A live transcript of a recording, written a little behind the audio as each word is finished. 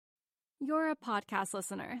You're a podcast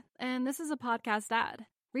listener, and this is a podcast ad.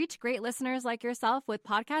 Reach great listeners like yourself with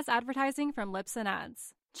podcast advertising from Libsyn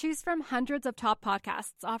Ads. Choose from hundreds of top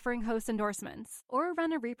podcasts offering host endorsements, or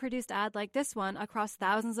run a reproduced ad like this one across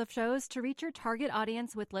thousands of shows to reach your target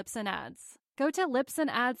audience with Libsyn Ads. Go to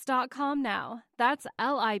libsynads.com now. That's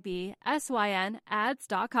LIBSYN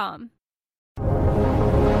ads.com.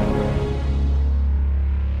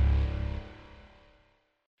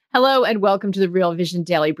 Hello and welcome to the Real Vision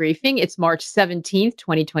Daily Briefing. It's March 17th,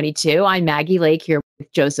 2022. I'm Maggie Lake here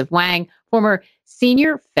with Joseph Wang, former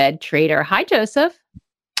senior Fed trader. Hi, Joseph.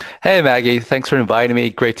 Hey, Maggie. Thanks for inviting me.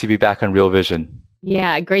 Great to be back on Real Vision.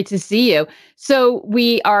 Yeah, great to see you. So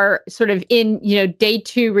we are sort of in, day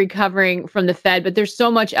two recovering from the Fed, but there's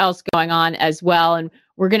so much else going on as well. And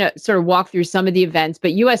we're going to sort of walk through some of the events,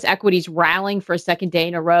 but U.S. equities rallying for a second day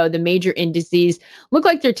in a row. The major indices look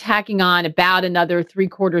like they're tacking on about another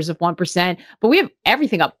 0.75%, but we have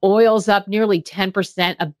everything up. Oil's up nearly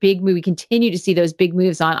 10%, a big move. We continue to see those big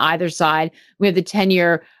moves on either side. We have the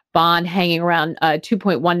 10-year bond hanging around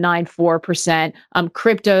 2.194%.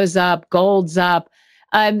 Crypto's up, gold's up.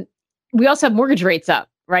 We also have mortgage rates up,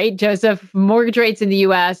 right, Joseph? Mortgage rates in the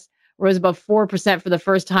U.S. rose above 4% for the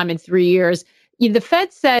first time in 3 years. The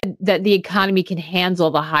Fed said that the economy can handle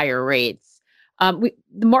the higher rates. The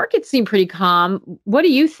markets seem pretty calm. What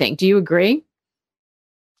do you think? Do you agree?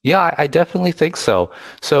 Yeah, I definitely think so.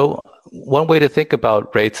 So one way to think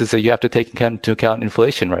about rates is that you have to take into account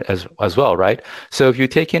inflation, right, as well, right? So if you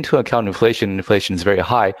take into account inflation, and inflation is very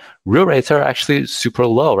high, real rates are actually super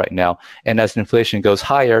low right now. And as inflation goes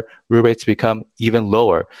higher, real rates become even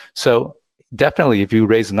lower. So definitely, if you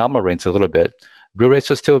raise nominal rates a little bit, real rates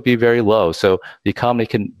will still be very low. So the economy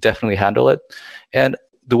can definitely handle it. And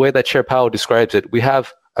the way that Chair Powell describes it, we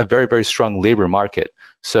have a very, very strong labor market.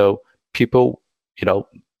 So people,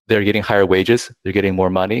 they're getting higher wages, they're getting more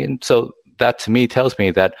money. And so that to me tells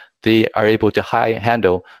me that they are able to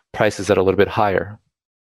handle prices that are a little bit higher.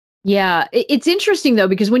 Yeah, it's interesting though,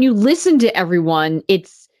 because when you listen to everyone,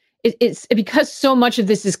 it's because so much of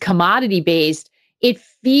this is commodity based, it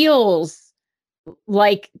feels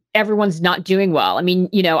like everyone's not doing well. I mean,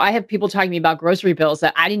 I have people talking to me about grocery bills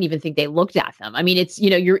that I didn't even think they looked at them. I mean,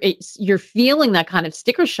 you're feeling that kind of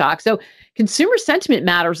sticker shock. So consumer sentiment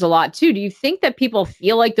matters a lot too. Do you think that people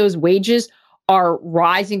feel like those wages are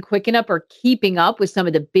rising quick enough or keeping up with some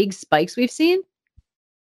of the big spikes we've seen?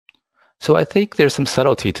 So I think there's some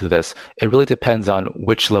subtlety to this. It really depends on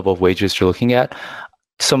which level of wages you're looking at.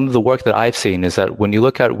 Some of the work that I've seen is that when you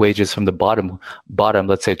look at wages from the bottom,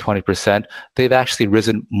 let's say 20%, they've actually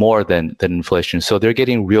risen more than inflation. So they're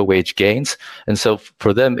getting real wage gains. And so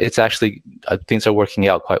for them, it's actually, things are working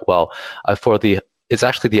out quite well. It's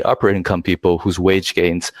actually the upper income people whose wage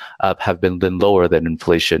gains have been lower than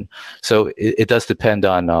inflation. So it does depend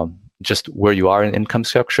on just where you are in income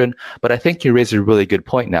structure. But I think you raise a really good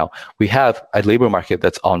point now. We have a labor market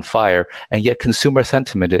that's on fire, and yet consumer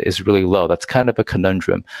sentiment is really low. That's kind of a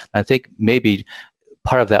conundrum. I think maybe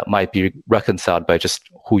part of that might be reconciled by just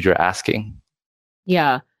who you're asking.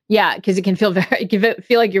 Yeah, because it can feel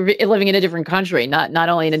like you're living in a different country, not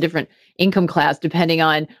only in a different income class, depending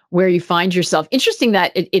on where you find yourself. Interesting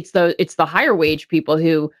that it's the higher wage people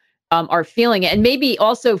who are feeling it, and maybe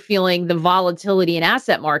also feeling the volatility in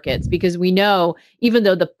asset markets, because we know even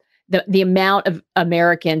though the amount of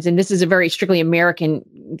Americans, and this is a very strictly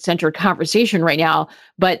American-centered conversation right now,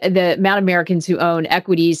 but the amount of Americans who own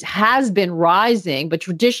equities has been rising, but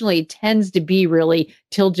traditionally it tends to be really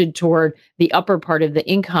tilted toward the upper part of the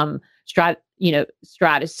income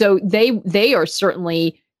stratus. So they are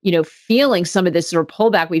certainly feeling some of this sort of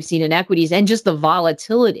pullback we've seen in equities and just the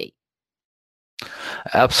volatility.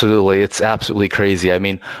 Absolutely. It's absolutely crazy. I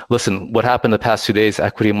mean, listen, what happened the past 2 days,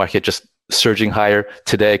 equity market just surging higher.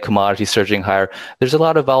 Today, commodities surging higher. There's a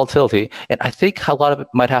lot of volatility. And I think a lot of it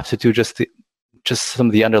might have to do just some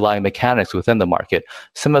of the underlying mechanics within the market.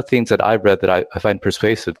 Some of the things that I've read that I find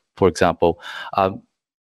persuasive, for example,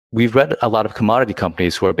 we've read a lot of commodity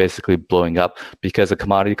companies who are basically blowing up because a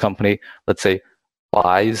commodity company, let's say,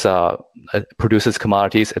 produces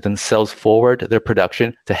commodities and then sells forward their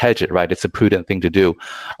production to hedge it, right? It's a prudent thing to do.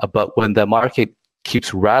 But when the market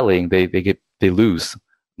keeps rallying, they lose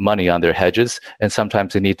money on their hedges, and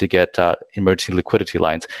sometimes they need to get emergency liquidity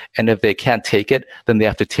lines. And if they can't take it, then they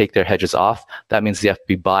have to take their hedges off. That means they have to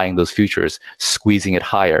be buying those futures, squeezing it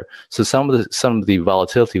higher. So some of the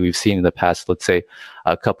volatility we've seen in the past, let's say,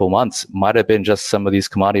 a couple months, might have been just some of these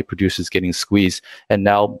commodity producers getting squeezed. And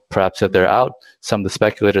now, perhaps if they're out, some of the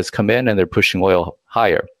speculators come in and they're pushing oil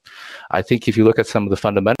higher. I think if you look at some of the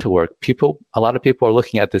fundamental work, a lot of people are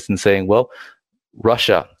looking at this and saying, well,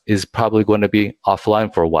 Russia is probably going to be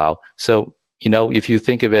offline for a while. So, if you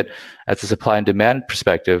think of it as a supply and demand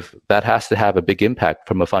perspective, that has to have a big impact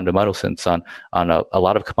from a fundamental sense on a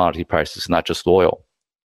lot of commodity prices, not just oil.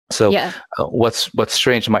 So what's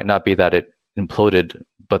strange might not be that it imploded,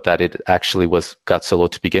 but that it actually got so low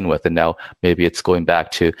to begin with, and now maybe it's going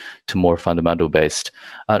back to more fundamental based.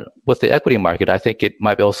 With the equity market, I think it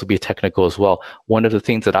might also be technical as well. One of the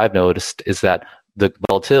things that I've noticed is that the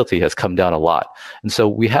volatility has come down a lot. And so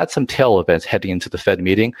we had some tail events heading into the Fed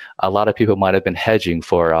meeting. A lot of people might have been hedging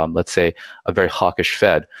for, let's say, a very hawkish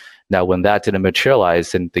Fed. Now, when that didn't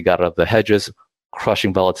materialize and they got out of the hedges,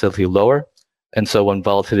 crushing volatility lower. And so when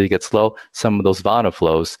volatility gets low, some of those Vana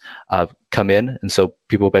flows come in. And so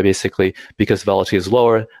people basically, because volatility is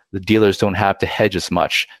lower, the dealers don't have to hedge as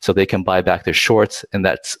much. So they can buy back their shorts, and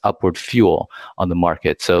that's upward fuel on the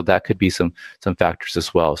market. So that could be some factors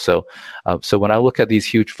as well. So when I look at these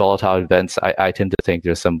huge volatile events, I tend to think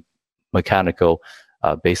there's some mechanical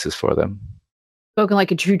basis for them. Spoken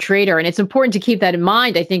like a true trader. And it's important to keep that in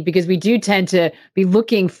mind, I think, because we do tend to be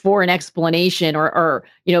looking for an explanation or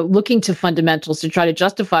looking to fundamentals to try to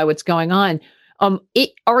justify what's going on.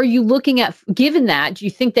 Are you looking at, given that, do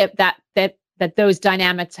you think that those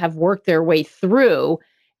dynamics have worked their way through?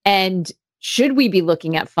 And should we be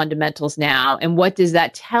looking at fundamentals now? And what does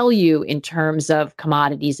that tell you in terms of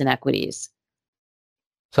commodities and equities?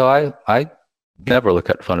 So I never look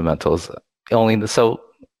at fundamentals. Only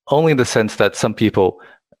in the sense that some people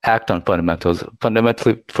act on fundamentals.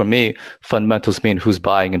 Fundamentally, for me, fundamentals mean who's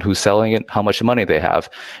buying and who's selling it, how much money they have.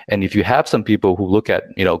 And if you have some people who look at,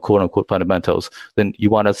 quote unquote fundamentals, then you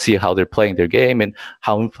want to see how they're playing their game and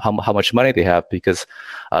how much money they have, because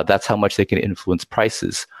that's how much they can influence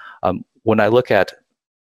prices. When I look at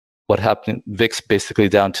what happened, VIX basically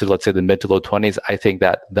down to, let's say, the mid to low 20s, I think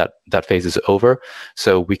that phase is over.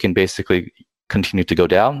 So we can basically continue to go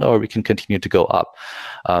down, or we can continue to go up.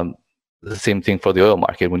 The same thing for the oil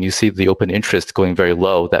market. When you see the open interest going very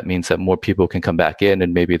low, that means that more people can come back in,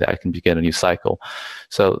 and maybe that can begin a new cycle.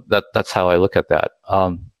 So that's how I look at that.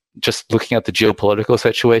 Just looking at the geopolitical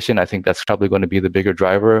situation, I think that's probably going to be the bigger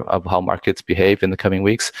driver of how markets behave in the coming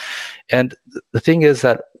weeks. And the thing is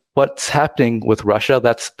that what's happening with Russia,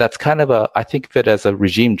 that's kind of I think of it as a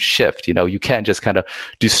regime shift. You can't just kind of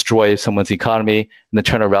destroy someone's economy and then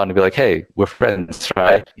turn around and be like, hey, we're friends,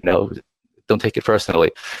 right? Don't take it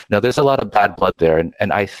personally. Now, there's a lot of bad blood there.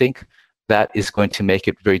 And I think that is going to make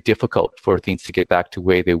it very difficult for things to get back to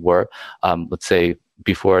where they were, let's say,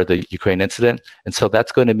 before the Ukraine incident. And so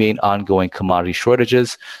that's going to mean ongoing commodity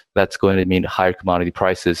shortages. That's going to mean higher commodity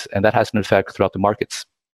prices. And that has an effect throughout the markets,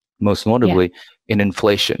 most notably in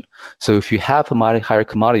inflation. So if you have higher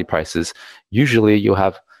commodity prices, usually you'll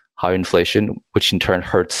have higher inflation, which in turn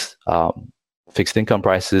hurts fixed income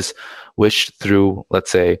prices, which through,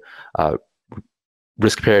 let's say,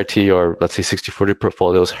 risk parity or let's say 60-40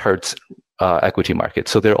 portfolios hurts equity markets.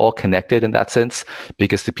 So they're all connected in that sense,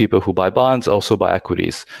 because the people who buy bonds also buy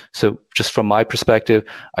equities. So just from my perspective,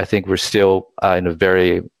 I think we're still in a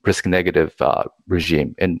very risk negative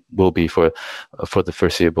regime, and will be for the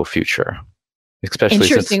foreseeable future. Especially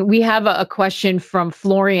interesting. We have a question from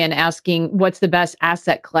Florian asking, what's the best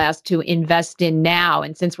asset class to invest in now?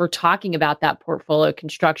 And since we're talking about that portfolio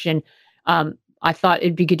construction, I thought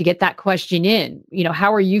it'd be good to get that question in.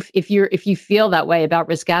 How are you, if you feel that way about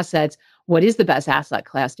risk assets, what is the best asset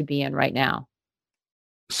class to be in right now?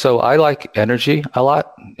 So I like energy a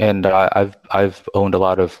lot, and I've owned a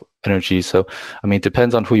lot of energy. So it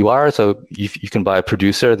depends on who you are. So you can buy a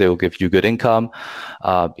producer; they will give you good income.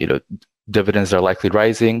 Dividends are likely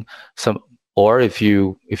rising. Or if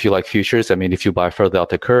you like futures, if you buy further out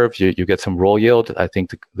the curve, you get some roll yield. I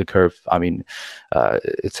think the curve,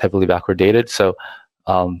 it's heavily backward dated. So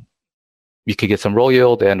you could get some roll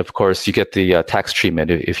yield, and of course you get the tax treatment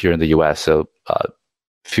if you're in the U.S. So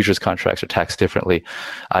futures contracts are taxed differently.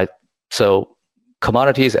 So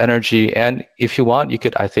commodities, energy, and if you want, you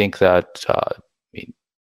could. I think that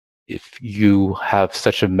if you have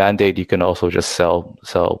such a mandate, you can also just sell.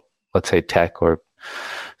 Let's say tech or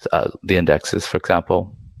the indexes, for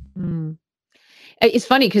example. It's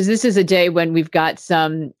funny because this is a day when we've got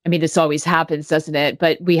some, this always happens, doesn't it?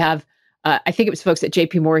 But we have, I think it was folks at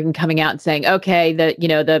JP Morgan coming out and saying, okay,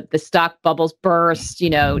 the stock bubbles burst,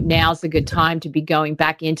 now's the good time to be going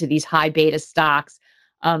back into these high beta stocks.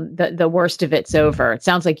 The worst of it's over. It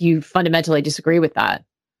sounds like you fundamentally disagree with that.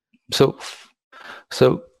 So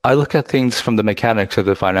I look at things from the mechanics of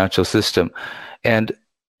the financial system, and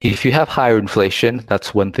if you have higher inflation,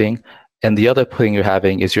 that's one thing. And the other thing you're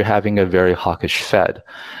having a very hawkish Fed.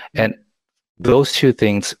 And those two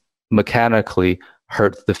things mechanically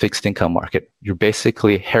hurt the fixed income market. You're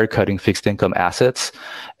basically haircutting fixed income assets,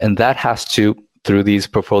 and that has to, through these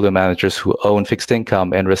portfolio managers who own fixed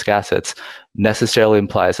income and risk assets, necessarily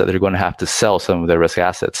implies that they're going to have to sell some of their risk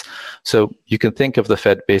assets. So you can think of the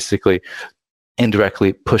Fed basically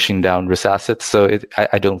indirectly pushing down risk assets. So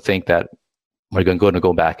I don't think that we're going to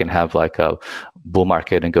go back and have like a bull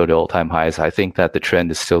market and go to all-time highs. I think that the trend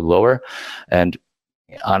is still lower. And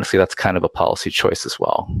honestly, that's kind of a policy choice as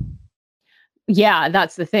well. Yeah,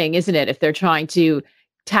 that's the thing, isn't it? If they're trying to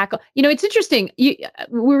tackle, it's interesting. We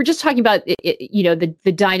were just talking about,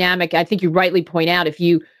 the dynamic. I think you rightly point out, if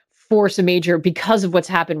you force a major, because of what's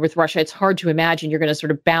happened with Russia, it's hard to imagine you're going to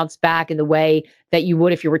sort of bounce back in the way that you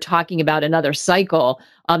would if you were talking about another cycle.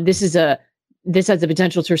 This has the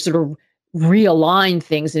potential to sort of realign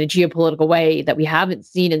things in a geopolitical way that we haven't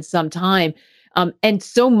seen in some time. And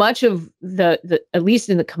so much of the at least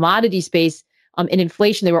in the commodity space, in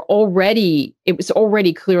inflation, it was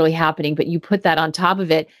already clearly happening, but you put that on top of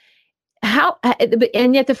it.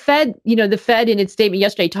 And yet the Fed in its statement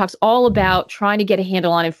yesterday talks all about trying to get a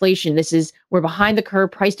handle on inflation. We're behind the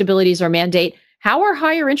curve. Price stability is our mandate. How are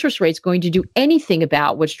higher interest rates going to do anything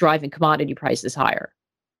about what's driving commodity prices higher?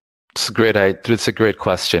 It's a great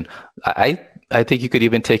question. I think you could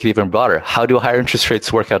even take it even broader. How do higher interest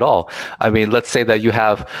rates work at all? I mean, let's say that you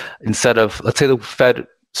have, let's say the Fed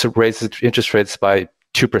raises interest rates by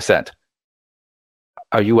 2%.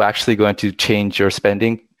 Are you actually going to change your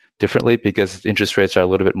spending differently because interest rates are a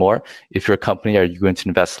little bit more? If you're a company, are you going to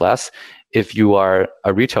invest less? If you are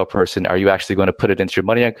a retail person, are you actually going to put it into your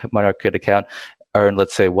money market account, earn,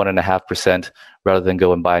 let's say, 1.5% rather than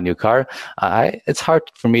go and buy a new car? It's hard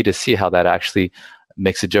for me to see how that actually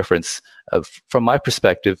makes a difference. From my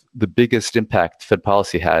perspective, the biggest impact Fed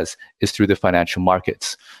policy has is through the financial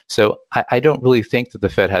markets. So I don't really think that the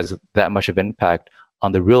Fed has that much of an impact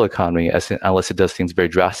on the real economy unless it does things very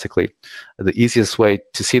drastically. The easiest way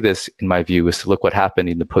to see this, in my view, is to look what happened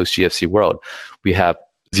in the post-GFC world. We have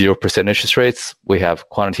 0% interest rates, we have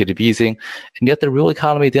quantitative easing, and yet the real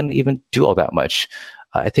economy didn't even do all that much.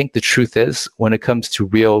 I think the truth is, when it comes to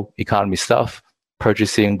real economy stuff,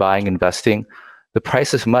 purchasing, buying, investing, the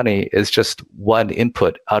price of money is just one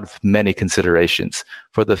input out of many considerations.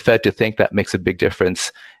 For the Fed to think that makes a big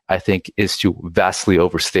difference, I think, is to vastly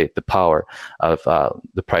overstate the power of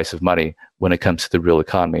the price of money when it comes to the real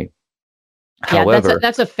economy. Yeah, However,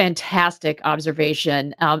 that's a fantastic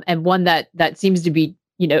observation, and one that seems to be,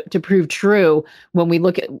 to prove true when we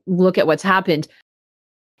look at what's happened.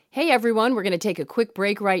 Hey everyone, we're going to take a quick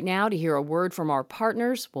break right now to hear a word from our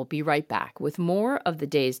partners. We'll be right back with more of the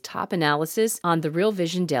day's top analysis on the Real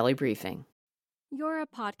Vision Daily Briefing. You're a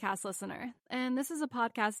podcast listener, and this is a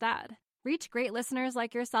podcast ad. Reach great listeners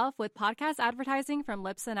like yourself with podcast advertising from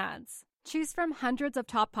Libsyn Ads. Choose from hundreds of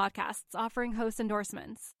top podcasts offering host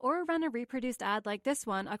endorsements, or run a reproduced ad like this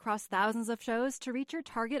one across thousands of shows to reach your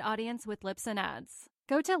target audience with Libsyn Ads.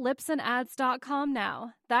 Go to libsynads.com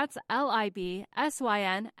now. That's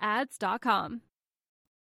LIBSYN ads.com.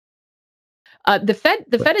 The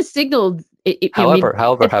Fed has signaled. However,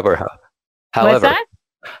 what's that?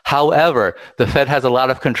 However, the Fed has a lot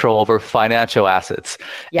of control over financial assets.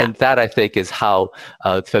 Yeah. And that, I think, is how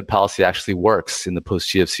Fed policy actually works in the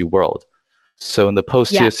post-GFC world. So in the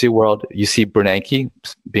post-GFC world, you see Bernanke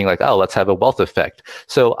being like, oh, let's have a wealth effect.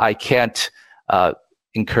 So I can't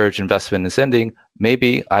encourage investment in sending.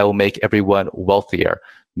 Maybe I will make everyone wealthier.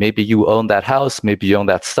 Maybe you own that house. Maybe you own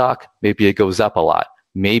that stock. Maybe it goes up a lot.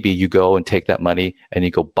 Maybe you go and take that money and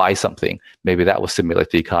you go buy something. Maybe that will stimulate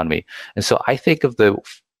the economy. And so I think of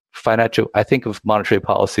monetary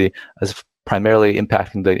policy as primarily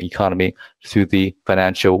impacting the economy through the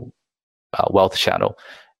financial wealth channel.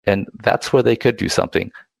 And that's where they could do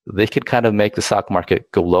something. They could kind of make the stock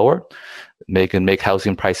market go lower, make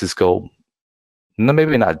housing prices go,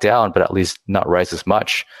 maybe not down, but at least not rise as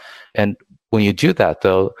much. And when you do that,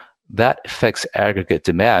 though, that affects aggregate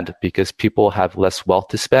demand because people have less wealth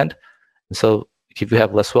to spend. And so if you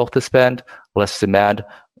have less wealth to spend, less demand,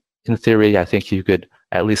 in theory, I think you could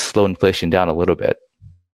at least slow inflation down a little bit.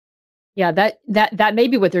 Yeah, that may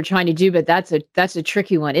be what they're trying to do, but that's a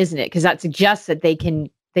tricky one, isn't it? Because that suggests that they can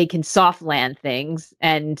soft land things,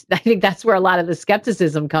 and I think that's where a lot of the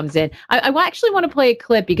skepticism comes in. I actually want to play a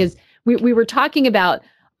clip because we were talking about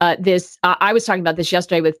this. I was talking about this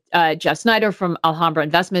yesterday with Jeff Snyder from Alhambra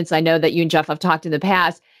Investments. I know that you and Jeff have talked in the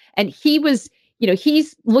past, and he was,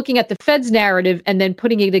 he's looking at the Fed's narrative and then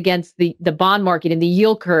putting it against the bond market and the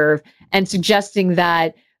yield curve, and suggesting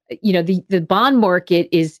that the bond market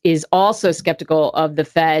is also skeptical of the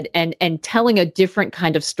Fed and telling a different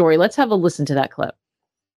kind of story. Let's have a listen to that clip.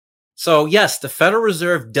 So yes, the Federal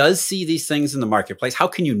Reserve does see these things in the marketplace. How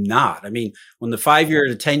can you not? I mean, when the 5-year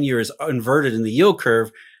to 10-year is inverted in the yield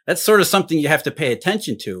curve, that's sort of something you have to pay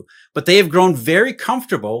attention to. But they have grown very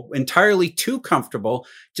comfortable, entirely too comfortable,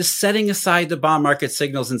 just setting aside the bond market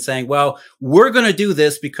signals and saying, well, we're going to do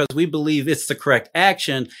this because we believe it's the correct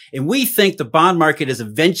action. And we think the bond market is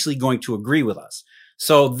eventually going to agree with us.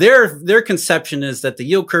 So their conception is that the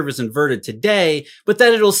yield curve is inverted today, but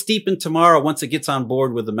that it'll steepen tomorrow once it gets on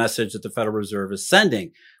board with the message that the Federal Reserve is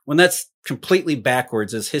sending. When that's completely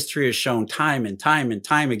backwards, as history has shown time and time and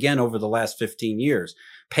time again over the last 15 years.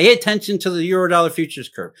 Pay attention to the Eurodollar futures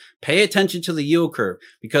curve. Pay attention to the yield curve,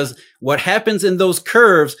 because what happens in those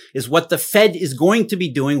curves is what the Fed is going to be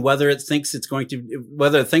doing, whether it thinks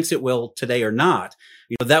it will today or not.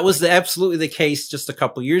 You know, that was absolutely the case just a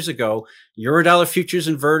couple of years ago. Eurodollar futures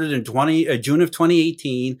inverted in June of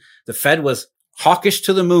 2018. The Fed was hawkish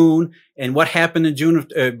to the moon. And what happened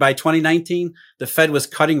in by 2019? The Fed was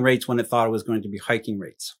cutting rates when it thought it was going to be hiking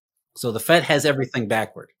rates. So the Fed has everything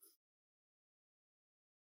backward.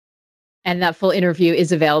 And that full interview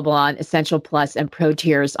is available on Essential Plus and Pro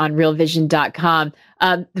Tiers on realvision.com.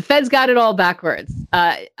 The Fed's got it all backwards.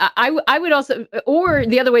 I would also, or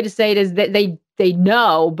the other way to say it is that they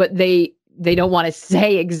know, but they don't want to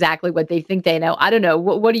say exactly what they think they know. I don't know.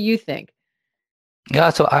 What do you think?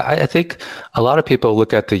 Yeah, so I think a lot of people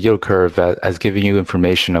look at the yield curve as giving you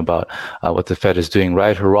information about what the Fed is doing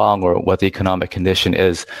right or wrong, or what the economic condition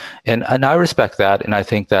is. And I respect that. And I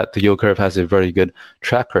think that the yield curve has a very good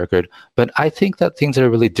track record. But I think that things are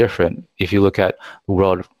really different if you look at the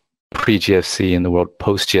world pre-GFC and the world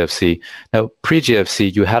post-GFC. Now,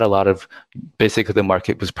 pre-GFC, you had a lot of, basically the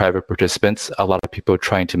market was private participants, a lot of people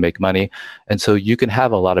trying to make money. And so you can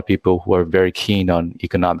have a lot of people who are very keen on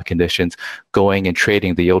economic conditions going and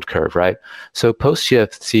trading the yield curve, right? So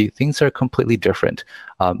post-GFC, things are completely different.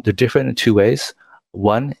 They're different in two ways.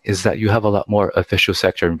 One is that you have a lot more official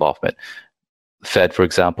sector involvement. Fed, for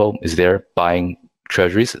example, is there buying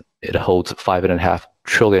treasuries. It holds $5.5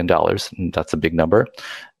 trillion, and that's a big number.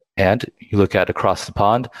 And you look at across the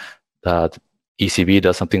pond, the ECB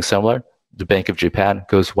does something similar. The Bank of Japan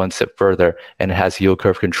goes one step further and it has yield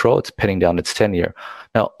curve control. It's pinning down its 10-year.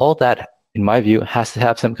 Now, all that, in my view, has to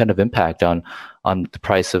have some kind of impact on the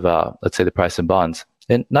price of, let's say, the price of bonds.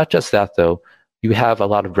 And not just that, though. You have a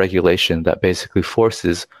lot of regulation that basically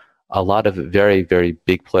forces a lot of very, very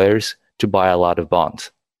big players to buy a lot of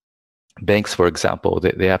bonds. Banks, for example,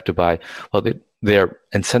 they have to buy, well, they're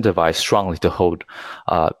incentivized strongly to hold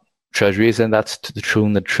treasuries, and that's to the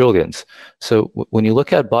tune of trillions. So when you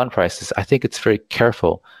look at bond prices, I think it's very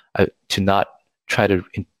careful to not try to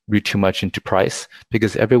read too much into price,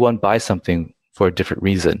 because everyone buys something for a different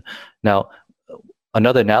reason. Now,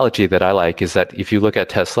 another analogy that I like is that if you look at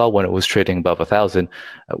Tesla when it was trading above 1,000,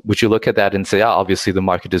 would you look at that and say, obviously the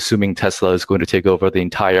market is assuming Tesla is going to take over the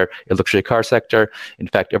entire luxury car sector. In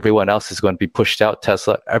fact, everyone else is going to be pushed out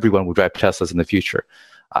Tesla. Everyone will drive Teslas in the future.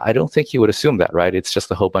 I don't think you would assume that, right? It's just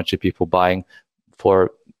a whole bunch of people buying for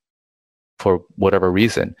whatever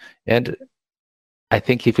reason. And I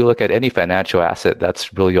think if you look at any financial asset,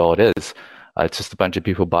 that's really all it is. It's just a bunch of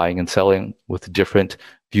people buying and selling with different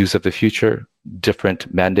views of the future,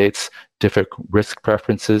 different mandates, different risk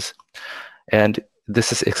preferences. And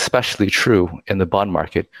this is especially true in the bond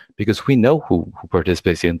market because we know who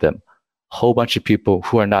participates in them. A whole bunch of people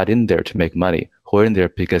who are not in there to make money, who are in there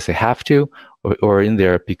because they have to, or in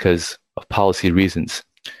there because of policy reasons.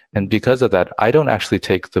 And because of that, I don't actually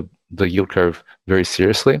take the yield curve very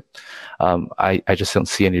seriously. I just don't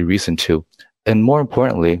see any reason to. And more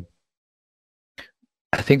importantly,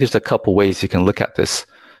 I think there's a couple ways you can look at this.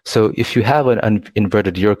 So if you have an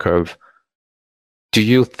inverted yield curve, do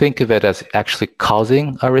you think of it as actually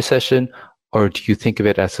causing a recession, or do you think of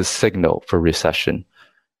it as a signal for recession?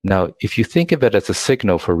 Now, if you think of it as a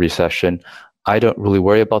signal for recession, I don't really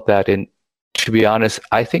worry about that. And to be honest,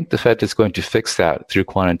 I think the Fed is going to fix that through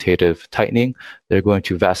quantitative tightening. They're going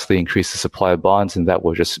to vastly increase the supply of bonds, and that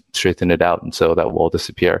will just straighten it out. And so that will all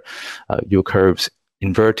disappear. Yield curves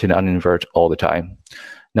invert and uninvert all the time.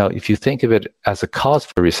 Now, if you think of it as a cause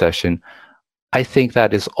for recession, I think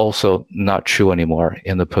that is also not true anymore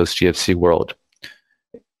in the post-GFC world.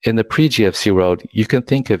 In the pre-GFC world, you can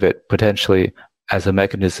think of it potentially as a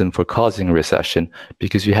mechanism for causing a recession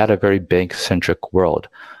because you had a very bank-centric world.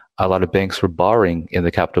 A lot of banks were borrowing in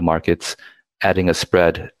the capital markets, adding a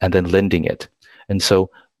spread, and then lending it. And so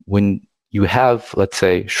when you have, let's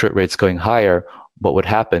say, short rates going higher, what would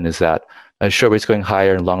happen is that short rates going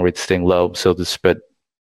higher and long rates staying low, so the spread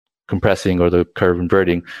compressing or the curve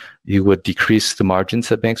inverting, you would decrease the margins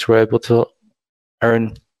that banks were able to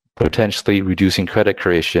earn, potentially reducing credit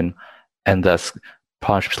creation and thus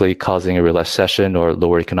potentially causing a recession or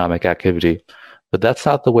lower economic activity. But that's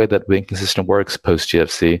not the way that the banking system works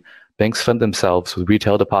post-GFC. Banks fund themselves with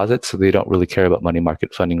retail deposits, so they don't really care about money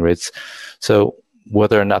market funding rates. So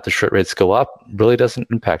whether or not the short rates go up really doesn't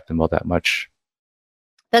impact them all that much.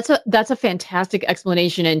 That's a fantastic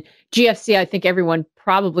explanation. And GFC, I think everyone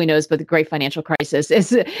probably knows, but the Great Financial Crisis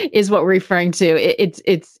is what we're referring to.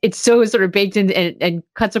 It's so sort of baked in and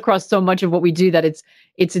cuts across so much of what we do that it's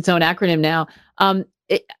its own acronym now.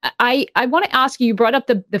 I want to ask you. You brought up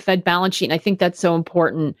the Fed balance sheet, and I think that's so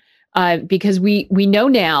important because we know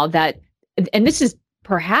now that, and this is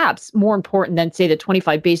perhaps more important than say the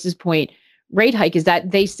 25 basis point rate hike, is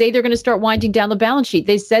that they say they're going to start winding down the balance sheet.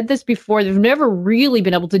 They said this before. They've never really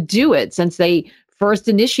been able to do it since they first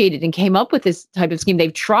initiated and came up with this type of scheme.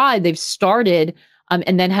 They've tried, they've started,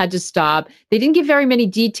 and then had to stop. They didn't give very many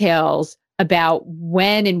details about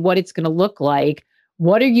when and what it's going to look like.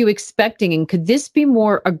 What are you expecting? And could this be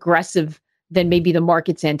more aggressive than maybe the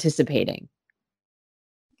market's anticipating?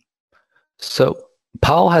 So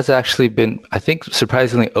Powell has actually been, I think,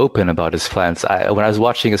 surprisingly open about his plans. When I was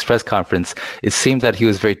watching his press conference, it seemed that he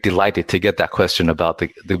was very delighted to get that question about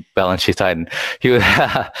the balance sheet tighten.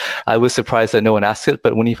 I was surprised that no one asked it,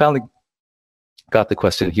 but when he finally got the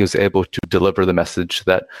question, he was able to deliver the message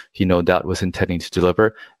that he no doubt was intending to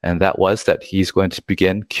deliver, and that was that he's going to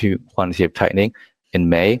begin quantitative tightening in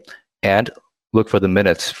May, and look for the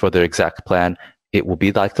minutes for their exact plan. It will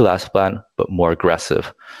be like the last plan, but more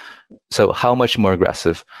aggressive. So how much more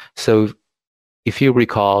aggressive? So if you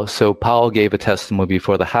recall, so Powell gave a testimony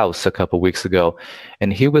before the House a couple of weeks ago,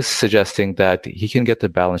 and he was suggesting that he can get the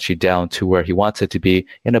balance sheet down to where he wants it to be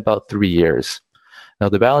in about 3 years. Now,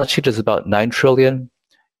 the balance sheet is about $9 trillion.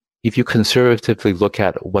 If you conservatively look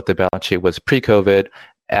at what the balance sheet was pre-COVID,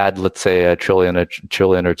 add, let's say, a trillion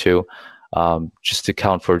or two, just to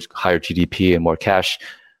account for higher GDP and more cash.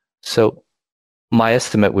 So my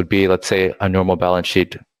estimate would be, let's say, a normal balance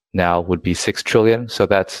sheet now would be 6 trillion. So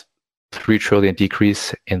that's 3 trillion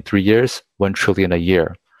decrease in 3 years, 1 trillion a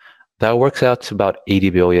year. That works out to about 80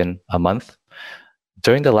 billion a month.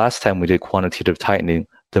 During the last time we did quantitative tightening,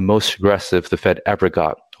 the most aggressive the Fed ever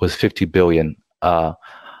got was 50 billion a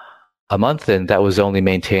month, and that was only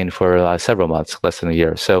maintained for several months, less than a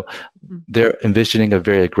year. So they're envisioning a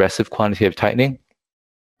very aggressive quantitative tightening.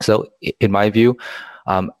 So in my view,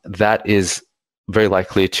 that is very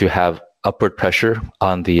likely to have upward pressure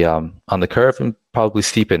on the curve and probably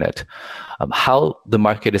steepen it. How the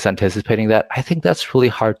market is anticipating that, I think that's really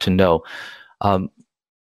hard to know.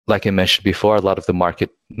 Like I mentioned before, a lot of the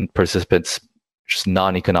market participants, just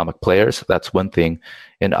non-economic players, that's one thing.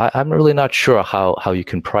 And I'm really not sure how you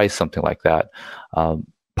can price something like that.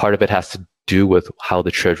 Part of it has to do with how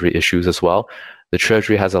the Treasury issues as well. The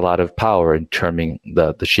Treasury has a lot of power in determining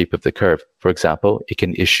the shape of the curve. For example, it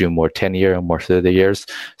can issue more 10-year and more 30 years.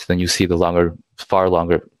 So then you see the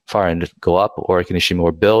far end go up, or it can issue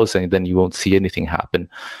more bills, and then you won't see anything happen.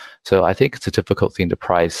 So I think it's a difficult thing to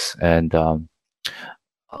price. And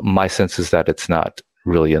my sense is that it's not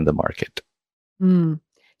really in the market. Do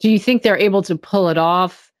you think they're able to pull it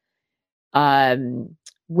off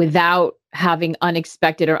without having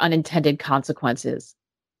unexpected or unintended consequences?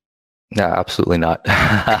 No, absolutely not.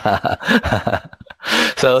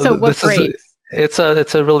 So what breaks? It's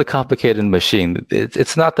a really complicated machine.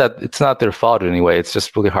 It's not their fault anyway. It's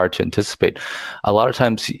just really hard to anticipate. A lot of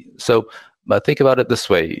times, so think about it this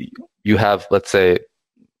way: you have, let's say,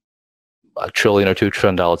 $1 trillion or $2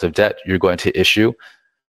 trillion of debt you're going to issue.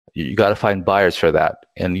 You got to find buyers for that,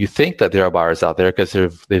 and you think that there are buyers out there because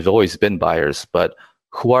they've always been buyers. But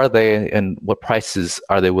who are they, and what prices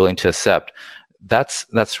are they willing to accept? That's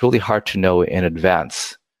really hard to know in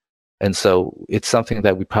advance. And so it's something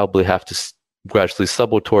that we probably have to gradually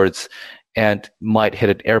stumble towards, and might hit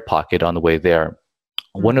an air pocket on the way there.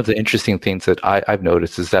 One of the interesting things that I've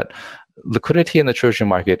noticed is that liquidity in the Treasury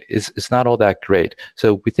market is not all that great.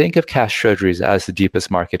 So we think of cash Treasuries as the deepest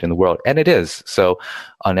market in the world, and it is. So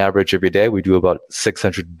on average every day we do about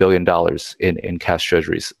 $600 billion in cash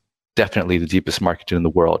Treasuries. Definitely the deepest market in the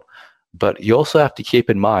world. But you also have to keep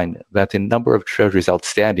in mind that the number of treasuries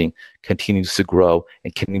outstanding continues to grow,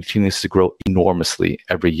 and continues to grow enormously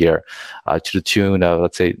every year, to the tune of,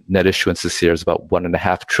 let's say, net issuance this year is about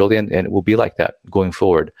 $1.5 trillion, and it will be like that going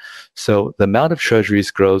forward. So the amount of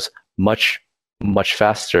treasuries grows much, much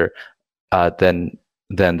faster than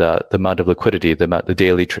the amount of liquidity, the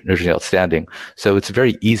daily treasury outstanding. So it's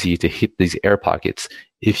very easy to hit these air pockets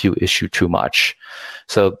if you issue too much.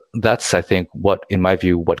 So that's, I think, in my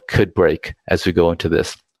view, what could break as we go into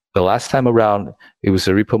this. The last time around, it was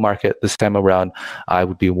a repo market. This time around, I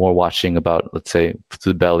would be more watching about, let's say, to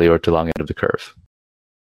the belly or to long end of the curve.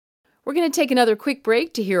 We're going to take another quick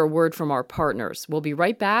break to hear a word from our partners. We'll be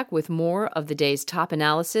right back with more of the day's top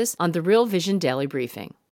analysis on the Real Vision Daily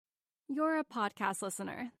Briefing. You're a podcast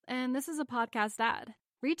listener, and this is a podcast ad.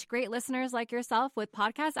 Reach great listeners like yourself with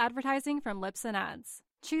podcast advertising from Libsyn Ads.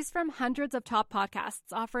 Choose from hundreds of top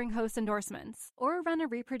podcasts offering host endorsements, or run a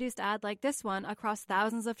reproduced ad like this one across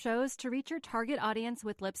thousands of shows to reach your target audience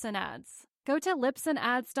with Libsyn Ads. Go to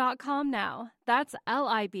libsynads.com now. That's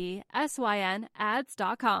LIBSYN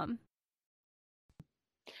ads.com.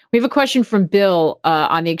 We have a question from Bill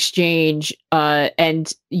on the exchange,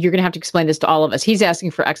 and you're going to have to explain this to all of us. He's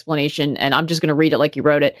asking for explanation, and I'm just going to read it like you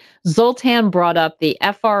wrote it. Zoltan brought up the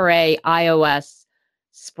FRA iOS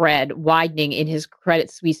spread widening in his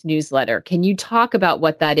Credit Suisse newsletter. Can you talk about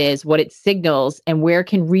what that is, what it signals, and where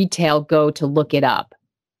can retail go to look it up?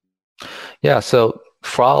 Yeah, so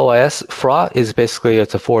FRA is basically,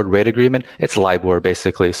 it's a forward rate agreement. It's LIBOR,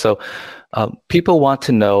 basically. So people want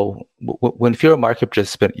to know, if you're a market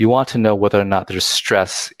participant, you want to know whether or not there's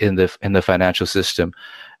stress in the financial system.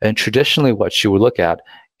 And traditionally, what you would look at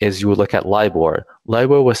is you would look at LIBOR.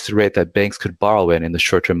 LIBOR was the rate that banks could borrow in the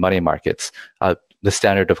short-term money markets. The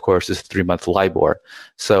standard, of course, is 3-month LIBOR.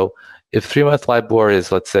 So if 3-month LIBOR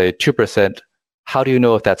is, let's say, 2%, how do you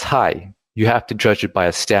know if that's high? You have to judge it by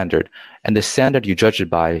a standard. And the standard you judge it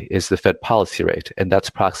by is the Fed policy rate. And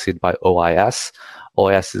that's proxied by OIS.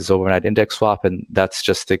 OIS is overnight index swap. And that's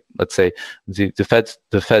just, let's say, the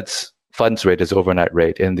Fed's funds rate is overnight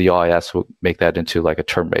rate. And the OIS will make that into like a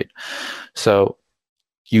term rate. So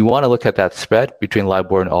you want to look at that spread between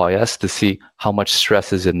LIBOR and OIS to see how much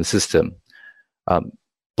stress is in the system.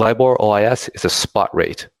 LIBOR OIS is a spot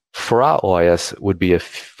rate. FRA OIS would be a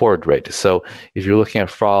forward rate. So if you're looking at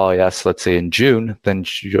FRA OIS, let's say in June, then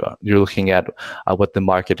you're looking at what the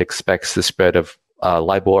market expects the spread of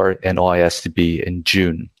LIBOR and OIS to be in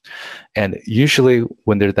June. And usually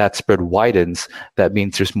when that spread widens, that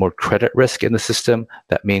means there's more credit risk in the system.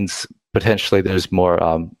 That means potentially there's more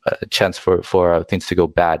a chance for things to go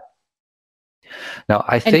bad. Now,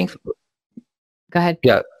 I think... Go ahead.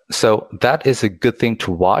 Yeah. So that is a good thing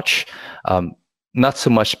to watch. Not so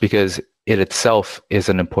much because it itself is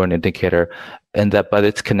an important indicator, but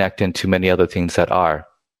it's connected to many other things that are.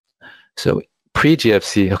 So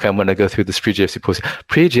pre-GFC, okay, I'm going to go through this pre-GFC post.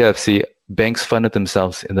 Pre-GFC, banks funded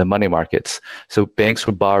themselves in the money markets. So banks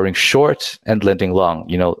were borrowing short and lending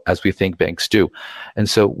long, as we think banks do. And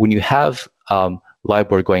so when you have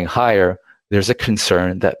LIBOR going higher, there's a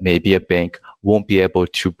concern that maybe a bank won't be able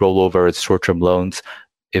to roll over its short-term loans.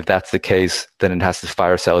 If that's the case, then it has to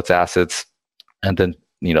fire sell its assets, and then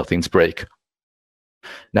things break.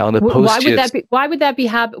 Now in the post, why would that be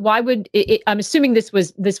happening? Why would it, I'm assuming this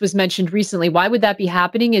was mentioned recently. Why would that be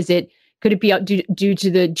happening? Could it be due to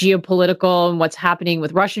the geopolitical and what's happening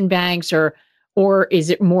with Russian banks, or is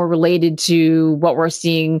it more related to what we're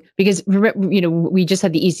seeing? Because we just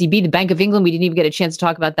had the ECB, the Bank of England. We didn't even get a chance to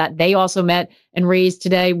talk about that. They also met and raised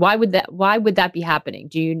today. Why would that be happening?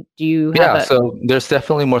 Do you have so there's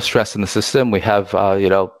definitely more stress in the system. We have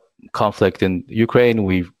conflict in Ukraine.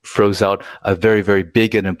 We froze out a very, very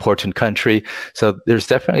big and important country. So there's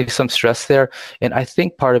definitely some stress there. And I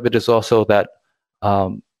think part of it is also that,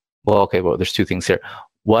 there's two things here.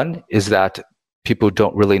 One is that people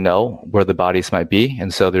don't really know where the bodies might be.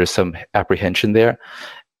 And so there's some apprehension there.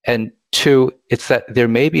 And two, it's that there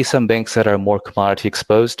may be some banks that are more commodity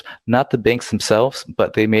exposed, not the banks themselves,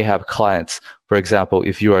 but they may have clients. For example,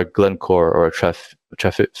 if you are Glencore or a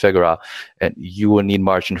Trafigura, and you will need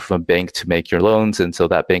margin from a bank to make your loans, and so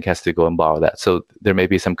that bank has to go and borrow that. So there may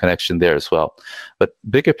be some connection there as well. But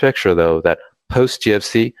bigger picture, though, that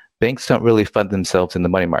post-GFC, banks don't really fund themselves in the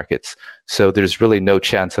money markets. So there's really no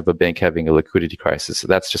chance of a bank having a liquidity crisis. So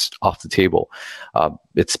that's just off the table.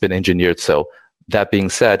 It's been engineered so. That being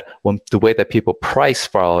said, the way that people price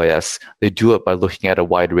for OIS, they do it by looking at a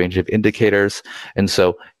wide range of indicators. And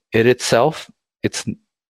so it itself,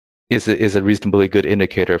 is a reasonably good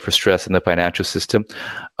indicator for stress in the financial system,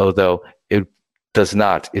 although it does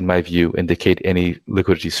not, in my view, indicate any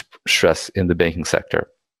liquidity stress in the banking sector.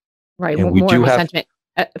 Right. And we do have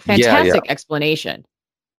a fantastic explanation.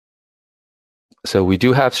 So we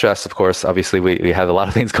do have stress, of course. Obviously, we have a lot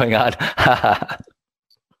of things going on.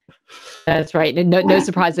 That's right. And no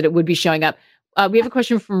surprise that it would be showing up. We have a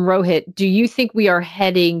question from Rohit. Do you think we are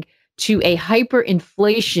heading to a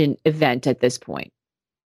hyperinflation event at this point?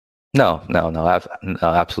 No,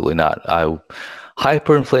 absolutely not.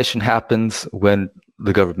 Hyperinflation happens when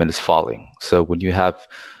the government is falling. So when you have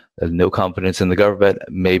no confidence in the government.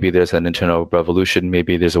 Maybe there's an internal revolution.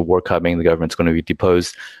 Maybe there's a war coming. The government's going to be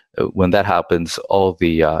deposed. When that happens, all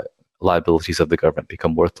the liabilities of the government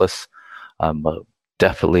become worthless.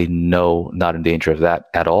 Definitely not in danger of that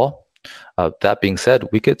at all. That being said,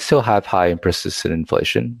 we could still have high and persistent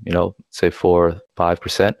inflation, say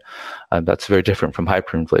 4-5%. That's very different from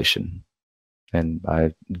hyperinflation. And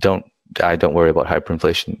I don't worry about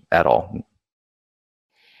hyperinflation at all.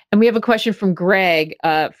 And we have a question from Greg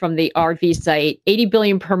from the RV site. 80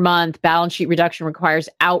 billion per month balance sheet reduction requires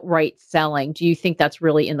outright selling. Do you think that's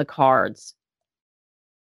really in the cards?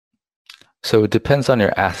 So it depends on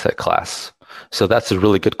your asset class. So that's a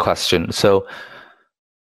really good question. So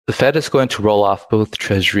the Fed is going to roll off both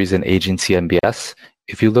treasuries and agency MBS.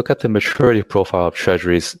 If you look at the maturity profile of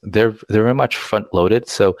treasuries, they're very much front loaded.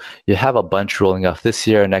 So you have a bunch rolling off this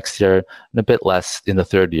year, next year, and a bit less in the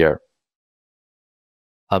third year.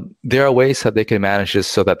 There are ways that they can manage this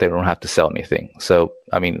so that they don't have to sell anything. So,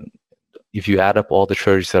 I mean, if you add up all the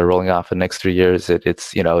treasuries that are rolling off in the next 3 years,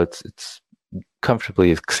 it's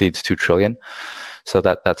comfortably exceeds 2 trillion. So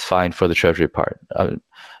that's fine for the treasury part.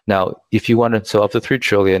 Now, if you want to, so of the 3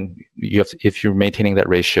 trillion, if you're maintaining that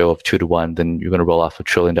ratio of 2 to 1, then you're going to roll off $1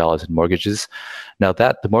 trillion in mortgages. Now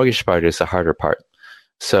the mortgage part is the harder part.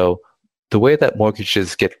 So the way that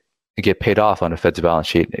mortgages get paid off on a Fed's balance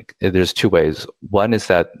sheet, there's 2 ways. One is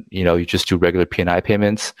that, you just do regular P&I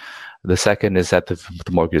payments. The second is that the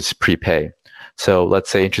mortgages prepay. So let's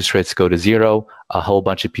say interest rates go to 0, a whole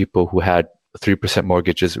bunch of people who had 3%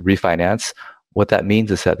 mortgages refinance. What that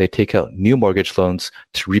means is that they take out new mortgage loans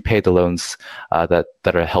to repay the loans that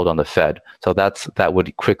are held on the Fed. So that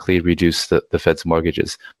would quickly reduce the Fed's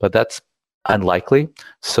mortgages. But that's unlikely.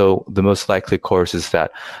 So the most likely course is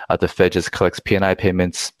that the Fed just collects P&I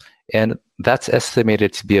payments, and that's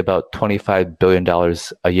estimated to be about $25 billion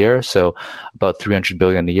a year, so about $300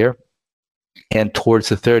 billion a year. And towards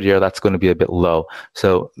the third year, that's going to be a bit low.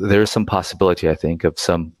 So there's some possibility, I think, of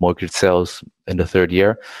some mortgage sales in the third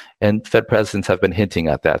year. And Fed presidents have been hinting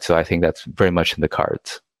at that. So I think that's very much in the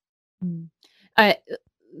cards.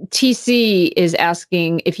 TC is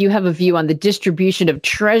asking if you have a view on the distribution of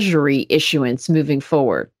Treasury issuance moving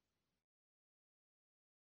forward.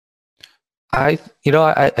 I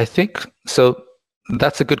think so.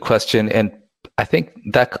 That's a good question. And I think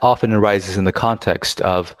that often arises in the context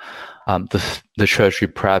of the Treasury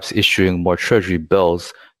perhaps issuing more Treasury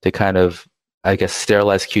bills to kind of, I guess,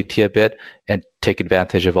 sterilize QT a bit and take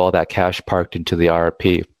advantage of all that cash parked into the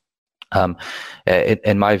RRP.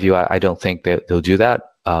 In my view, I don't think that they'll do that.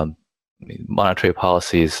 Monetary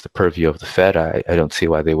policy is the purview of the Fed. I don't see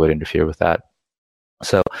why they would interfere with that.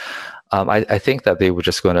 So I think that they were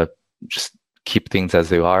just going to just keep things as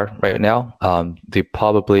they are right now.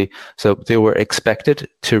 They were expected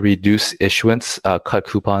to reduce issuance, cut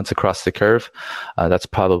coupons across the curve. That's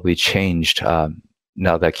probably changed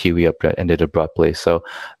now that QE ended abruptly. So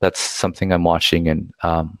that's something I'm watching and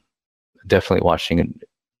definitely watching.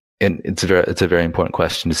 And it's a very important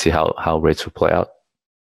question to see how rates will play out.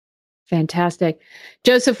 Fantastic.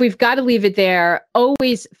 Joseph, we've got to leave it there.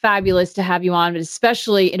 Always fabulous to have you on, but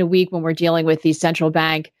especially in a week when we're dealing with these central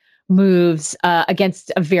bank moves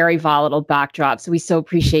against a very volatile backdrop. So we so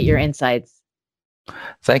appreciate your insights.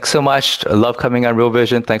 Thanks so much. I love coming on Real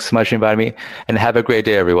Vision. Thanks so much for inviting me, and have a great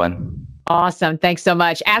day, everyone. Awesome. Thanks so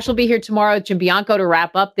much. Ash will be here tomorrow with Jim Bianco to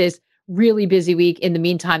wrap up this really busy week. In the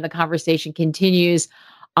meantime, the conversation continues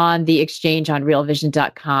on the exchange on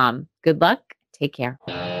realvision.com. Good luck. Take care.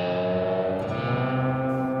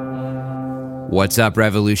 What's up,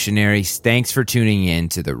 revolutionaries? Thanks for tuning in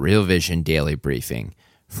to the Real Vision Daily Briefing.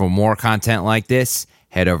 For more content like this,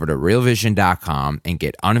 head over to realvision.com and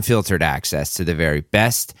get unfiltered access to the very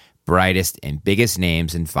best, brightest, and biggest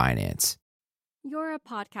names in finance. You're a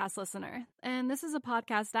podcast listener, and this is a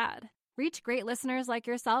podcast ad. Reach great listeners like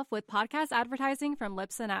yourself with podcast advertising from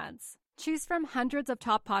Libsyn Ads. Choose from hundreds of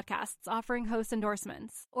top podcasts offering host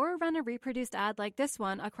endorsements, or run a reproduced ad like this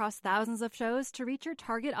one across thousands of shows to reach your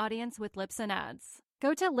target audience with Libsyn Ads.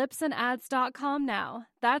 Go to libsynads.com now.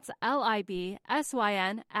 That's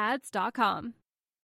LIBSYN ads.com.